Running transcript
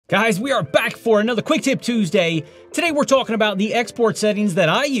Guys, we are back for another Quick Tip Tuesday. Today we're talking about the export settings that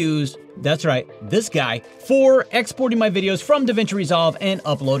I use, that's right, this guy, for exporting my videos from DaVinci Resolve and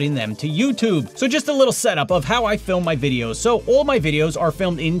uploading them to YouTube. So just a little setup of how I film my videos. So all my videos are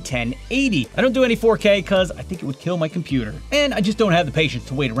filmed in 1080. I don't do any 4K because I think it would kill my computer. And I just don't have the patience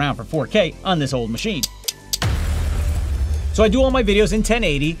to wait around for 4K on this old machine. So I do all my videos in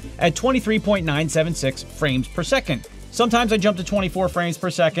 1080 at 23.976 frames per second. Sometimes I jump to 24 frames per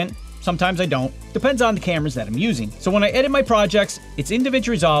second, sometimes I don't. Depends on the cameras that I'm using. So when I edit my projects, it's in DaVinci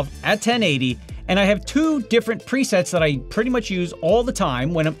Resolve at 1080, and I have two different presets that I pretty much use all the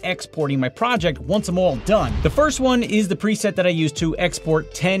time when I'm exporting my project once I'm all done. The first one is the preset that I use to export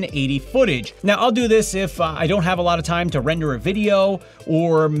 1080 footage. Now I'll do this if I don't have a lot of time to render a video,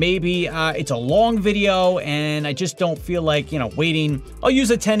 or maybe it's a long video and I just don't feel like, waiting. I'll use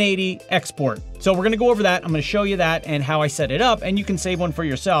a 1080 export. So we're gonna go over that. I'm gonna show you that and how I set it up, and you can save one for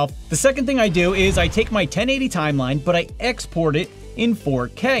yourself. The second thing I do is I take my 1080 timeline, but I export it in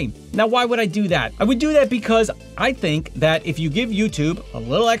 4K. Now, why would I do that? I would do that because I think that if you give YouTube a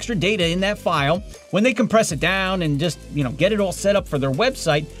little extra data in that file, when they compress it down and just, get it all set up for their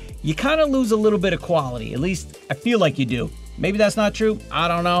website, you kind of lose a little bit of quality. At least I feel like you do. Maybe that's not true. I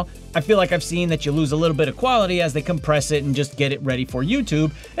don't know. I feel like I've seen that you lose a little bit of quality as they compress it and just get it ready for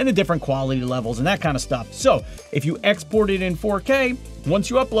YouTube and the different quality levels and that kind of stuff. So if you export it in 4K, once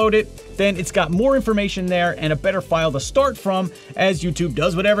you upload it, then it's got more information there and a better file to start from as YouTube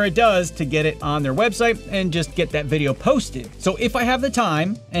does whatever it does to get it on their website and just get that video posted. So if I have the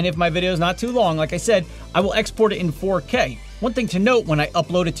time, and if my video is not too long, like I said, I will export it in 4K. One thing to note, when I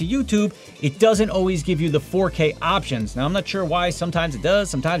upload it to YouTube, it doesn't always give you the 4K options. Now, I'm not sure why. Sometimes it does,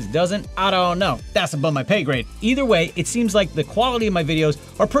 sometimes it doesn't. I don't know. That's above my pay grade. Either way, it seems like the quality of my videos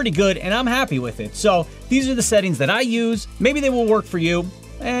are pretty good and I'm happy with it. So these are the settings that I use. Maybe they will work for you.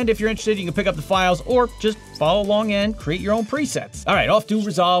 And if you're interested, you can pick up the files or just follow along and create your own presets. All right, off to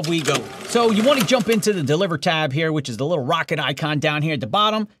Resolve we go. So you want to jump into the Deliver tab here, which is the little rocket icon down here at the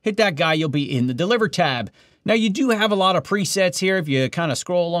bottom. Hit that guy, you'll be in the Deliver tab. Now, you do have a lot of presets here. If you kind of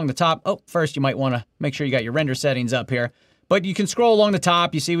scroll along the top, first you might want to make sure you got your render settings up here. But you can scroll along the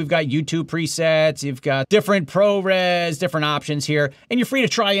top. You see we've got YouTube presets, you've got different ProRes, different options here, and you're free to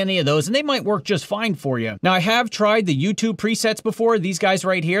try any of those, and they might work just fine for you. Now, I have tried the YouTube presets before. These guys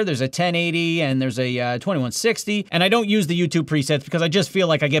right here, there's a 1080 and there's a 2160, and I don't use the YouTube presets because I just feel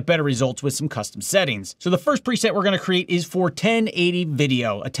like I get better results with some custom settings. So the first preset we're gonna create is for 1080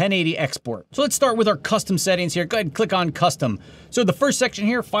 video, a 1080 export. So let's start with our custom settings here. Go ahead and click on Custom. So the first section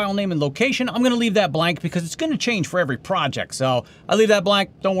here, file name and location, I'm gonna leave that blank because it's gonna change for every project. So I leave that blank.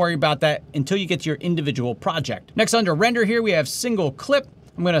 Don't worry about that until you get to your individual project. Next, under render here, we have single clip.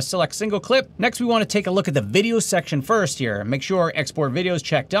 I'm going to select single clip. Next, we want to take a look at the video section first here. Make sure export video is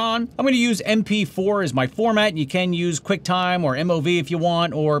checked on. I'm going to use MP4 as my format. You can use QuickTime or MOV if you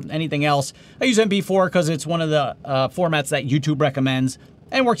want, or anything else. I use MP4 because it's one of the formats that YouTube recommends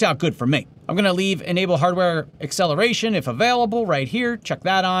and works out good for me. I'm gonna leave enable hardware acceleration if available right here, check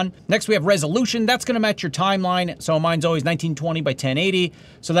that on. Next we have resolution, that's gonna match your timeline. So mine's always 1920 by 1080,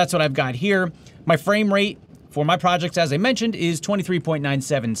 so that's what I've got here. My frame rate for my projects, as I mentioned, is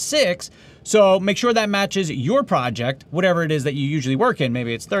 23.976. So make sure that matches your project, whatever it is that you usually work in.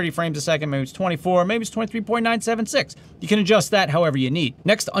 Maybe it's 30 frames a second, maybe it's 24, maybe it's 23.976. You can adjust that however you need.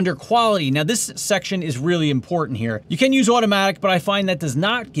 Next, under quality. Now this section is really important here. You can use automatic, but I find that does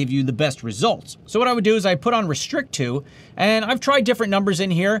not give you the best results. So what I would do is I put on restrict to, and I've tried different numbers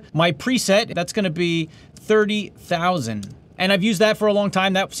in here. My preset, that's gonna be 30,000. And I've used that for a long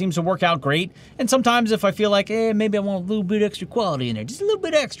time. That seems to work out great. And sometimes if I feel like, maybe I want a little bit extra quality in there, just a little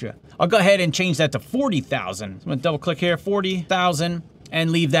bit extra, I'll go ahead and change that to 40,000. I'm gonna double click here, 40,000,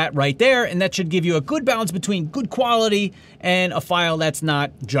 and leave that right there. And that should give you a good balance between good quality and a file that's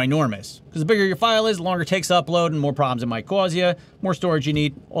not ginormous. Because the bigger your file is, the longer it takes to upload and more problems it might cause you, more storage you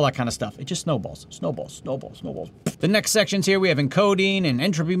need, all that kind of stuff. It just snowballs, snowballs, snowballs, snowballs. The next sections here, we have encoding and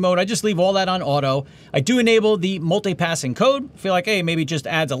entropy mode. I just leave all that on auto. I do enable the multi-pass encode. I feel like, maybe it just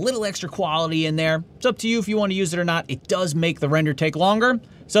adds a little extra quality in there. It's up to you if you want to use it or not. It does make the render take longer.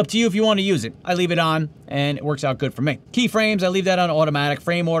 It's up to you if you want to use it. I leave it on and it works out good for me. Keyframes, I leave that on automatic.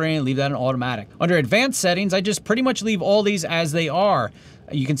 Frame ordering, leave that on automatic. Under advanced settings, I just pretty much leave all these as they are.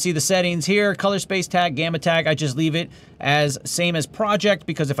 You can see the settings here, color space tag, gamma tag. I just leave it as same as project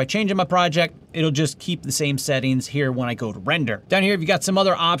because if I change in my project, it'll just keep the same settings here when I go to render. Down here, you've got some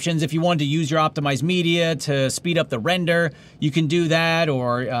other options. If you wanted to use your optimized media to speed up the render, you can do that,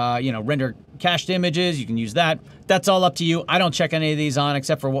 or render cached images, you can use that. That's all up to you. I don't check any of these on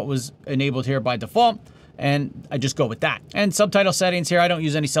except for what was enabled here by default. and I just go with that. And subtitle settings here, I don't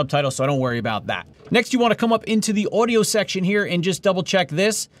use any subtitles, so I don't worry about that. Next, you want to come up into the audio section here and just double check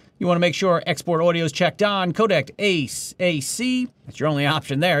this. You want to make sure export audio is checked on, codec AC. That's your only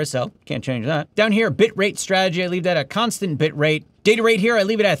option there, so can't change that. Down here, bitrate strategy, I leave that at constant bitrate. Data rate here, I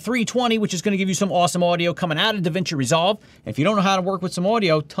leave it at 320, which is going to give you some awesome audio coming out of DaVinci Resolve. And if you don't know how to work with some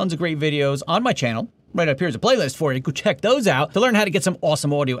audio, tons of great videos on my channel. Right up here is a playlist for you. Go check those out to learn how to get some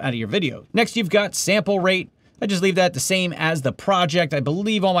awesome audio out of your video. Next, you've got sample rate. I just leave that the same as the project. I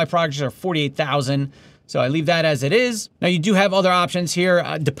believe all my projects are 48,000. So I leave that as it is. Now you do have other options here.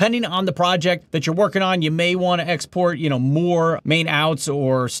 Depending on the project that you're working on, you may want to export, more main outs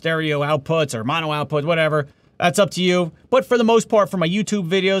or stereo outputs or mono outputs, whatever. That's up to you. But for the most part, for my YouTube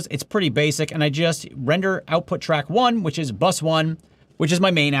videos, it's pretty basic. And I just render output track 1, which is bus 1, which is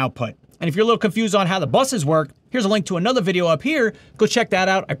my main output. And if you're a little confused on how the buses work, here's a link to another video up here. Go check that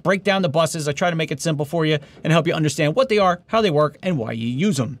out. I break down the buses. I try to make it simple for you and help you understand what they are, how they work, and why you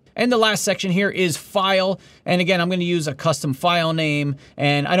use them. And the last section here is file. And again, I'm going to use a custom file name,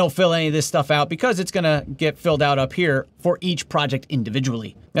 and I don't fill any of this stuff out because it's going to get filled out up here for each project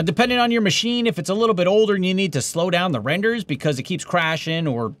individually. Now, depending on your machine, if it's a little bit older and you need to slow down the renders because it keeps crashing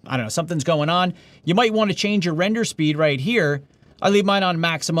or, I don't know, something's going on, you might want to change your render speed right here. I leave mine on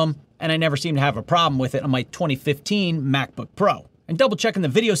maximum, and I never seem to have a problem with it on my 2015 MacBook Pro. And double checking the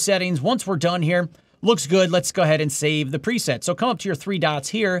video settings once we're done here. Looks good. Let's go ahead and save the preset. So come up to your 3 dots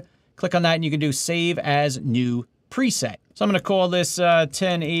here, click on that, and you can do save as new preset. So I'm going to call this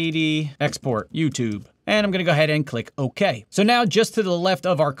 1080 export YouTube. And I'm going to go ahead and click OK. So now just to the left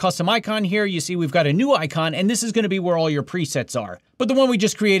of our custom icon here, you see we've got a new icon, and this is going to be where all your presets are. But the one we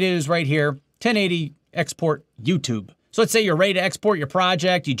just created is right here, 1080 export YouTube. So let's say you're ready to export your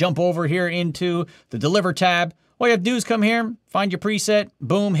project. You jump over here into the Deliver tab. All you have to do is come here, find your preset,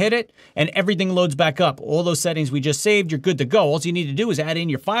 boom, hit it, and everything loads back up. All those settings we just saved, you're good to go. All you need to do is add in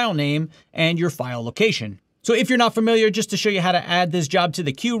your file name and your file location. So if you're not familiar, just to show you how to add this job to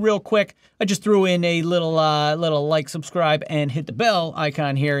the queue real quick, I just threw in a little like, subscribe, and hit the bell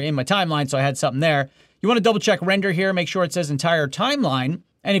icon here in my timeline, so I had something there. You want to double check render here, make sure it says entire timeline.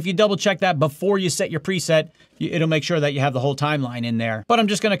 And if you double check that before you set your preset, it'll make sure that you have the whole timeline in there. But I'm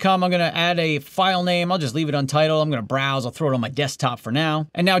just going to I'm going to add a file name. I'll just leave it untitled. I'm going to browse. I'll throw it on my desktop for now.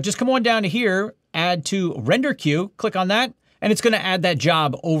 And now just come on down to here, add to render queue, click on that, and it's going to add that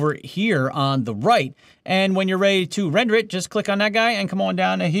job over here on the right. And when you're ready to render it, just click on that guy and come on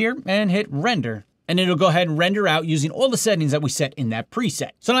down to here and hit render. And it'll go ahead and render out using all the settings that we set in that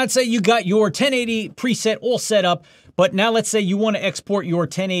preset. So now let's say you got your 1080 preset all set up, but now let's say you want to export your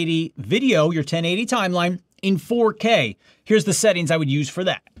 1080 video, your 1080 timeline in 4K. Here's the settings I would use for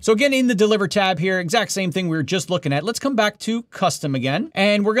that. So again, in the Deliver tab here, exact same thing we were just looking at. Let's come back to Custom again,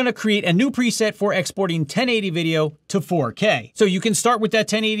 and we're going to create a new preset for exporting 1080 video to 4K. So you can start with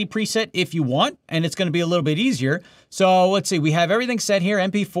that 1080 preset if you want, and it's going to be a little bit easier. So let's see, we have everything set here.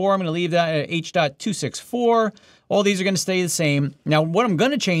 MP4, I'm going to leave that at H.264. All these are going to stay the same. Now, what I'm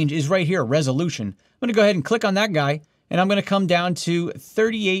going to change is right here, resolution. I'm going to go ahead and click on that guy, and I'm going to come down to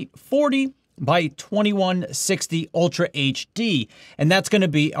 3840 by 2160 Ultra HD, and that's going to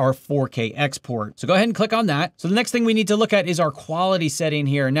be our 4K export. So go ahead and click on that. So the next thing we need to look at is our quality setting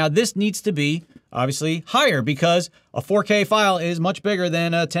here. Now this needs to be obviously higher because a 4K file is much bigger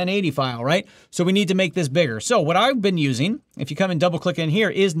than a 1080 file, right? So we need to make this bigger. So what I've been using, if you come and double click in here,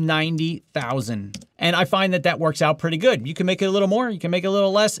 is 90,000. And I find that that works out pretty good. You can make it a little more, you can make it a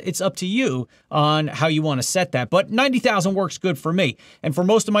little less. It's up to you on how you want to set that. But 90,000 works good for me. And for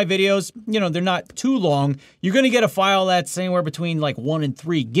most of my videos, they're not too long. You're going to get a file that's anywhere between like 1 and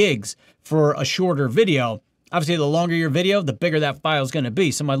 3 gigs for a shorter video. Obviously, the longer your video, the bigger that file is going to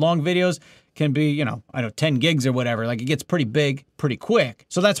be. So my long videos can be, 10 gigs or whatever. Like it gets pretty big pretty quick.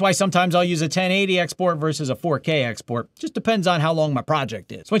 So that's why sometimes I'll use a 1080 export versus a 4K export. Just depends on how long my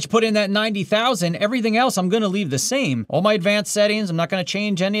project is. So once you put in that 90,000, everything else I'm going to leave the same. All my advanced settings, I'm not going to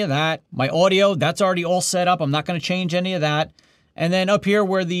change any of that. My audio, that's already all set up. I'm not going to change any of that. And then up here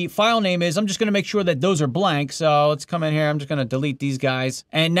where the file name is, I'm just going to make sure that those are blank. So let's come in here. I'm just going to delete these guys.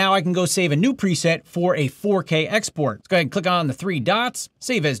 And now I can go save a new preset for a 4K export. Let's go ahead and click on the 3 dots,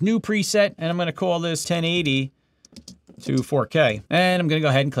 save as new preset. And I'm going to call this 1080 to 4K. And I'm going to go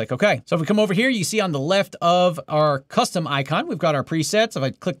ahead and click OK. So if we come over here, you see on the left of our custom icon, we've got our presets. If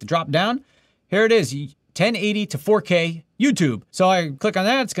I click the drop down, here it is, 1080 to 4K YouTube. So I click on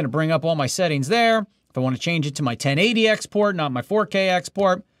that. It's going to bring up all my settings there. If I want to change it to my 1080 export, not my 4K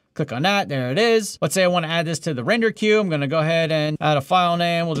export, click on that. There it is. Let's say I want to add this to the render queue. I'm going to go ahead and add a file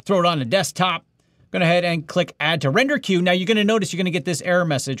name. We'll just throw it on the desktop. Go ahead and click Add to Render Queue. Now you're going to notice you're going to get this error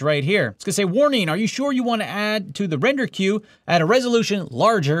message right here. It's going to say, warning, are you sure you want to add to the render queue at a resolution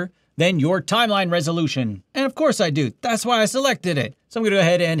larger than your timeline resolution? And of course I do. That's why I selected it. So I'm going to go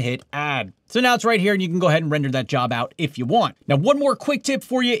ahead and hit Add. So now it's right here and you can go ahead and render that job out if you want. Now, one more quick tip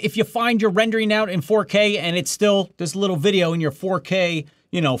for you. If you find you're rendering out in 4K and it's still this little video in your 4K,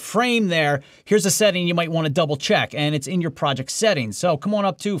 frame there, here's a setting you might want to double check, and it's in your project settings. So come on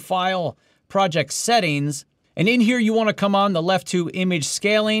up to File, Project Settings, and in here you want to come on the left to Image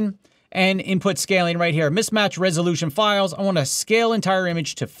Scaling and Input Scaling right here. Mismatch Resolution Files, I want to scale entire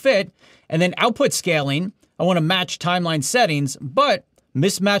image to fit, and then Output Scaling, I want to match timeline settings, but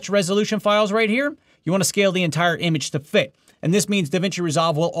Mismatch Resolution Files right here, you want to scale the entire image to fit. And this means DaVinci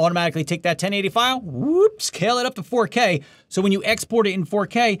Resolve will automatically take that 1080 file, scale it up to 4K. So when you export it in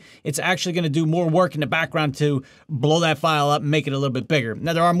 4K, it's actually going to do more work in the background to blow that file up and make it a little bit bigger.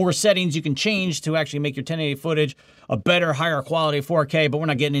 Now, there are more settings you can change to actually make your 1080 footage a better, higher quality 4K, but we're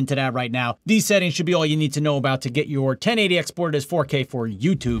not getting into that right now. These settings should be all you need to know about to get your 1080 exported as 4K for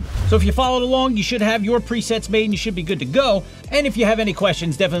YouTube. So if you followed along, you should have your presets made and you should be good to go. And if you have any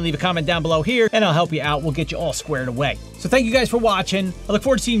questions, definitely leave a comment down below here and I'll help you out. We'll get you all squared away. So thank you guys for watching. I look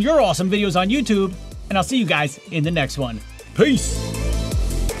forward to seeing your awesome videos on YouTube, and I'll see you guys in the next one. Peace!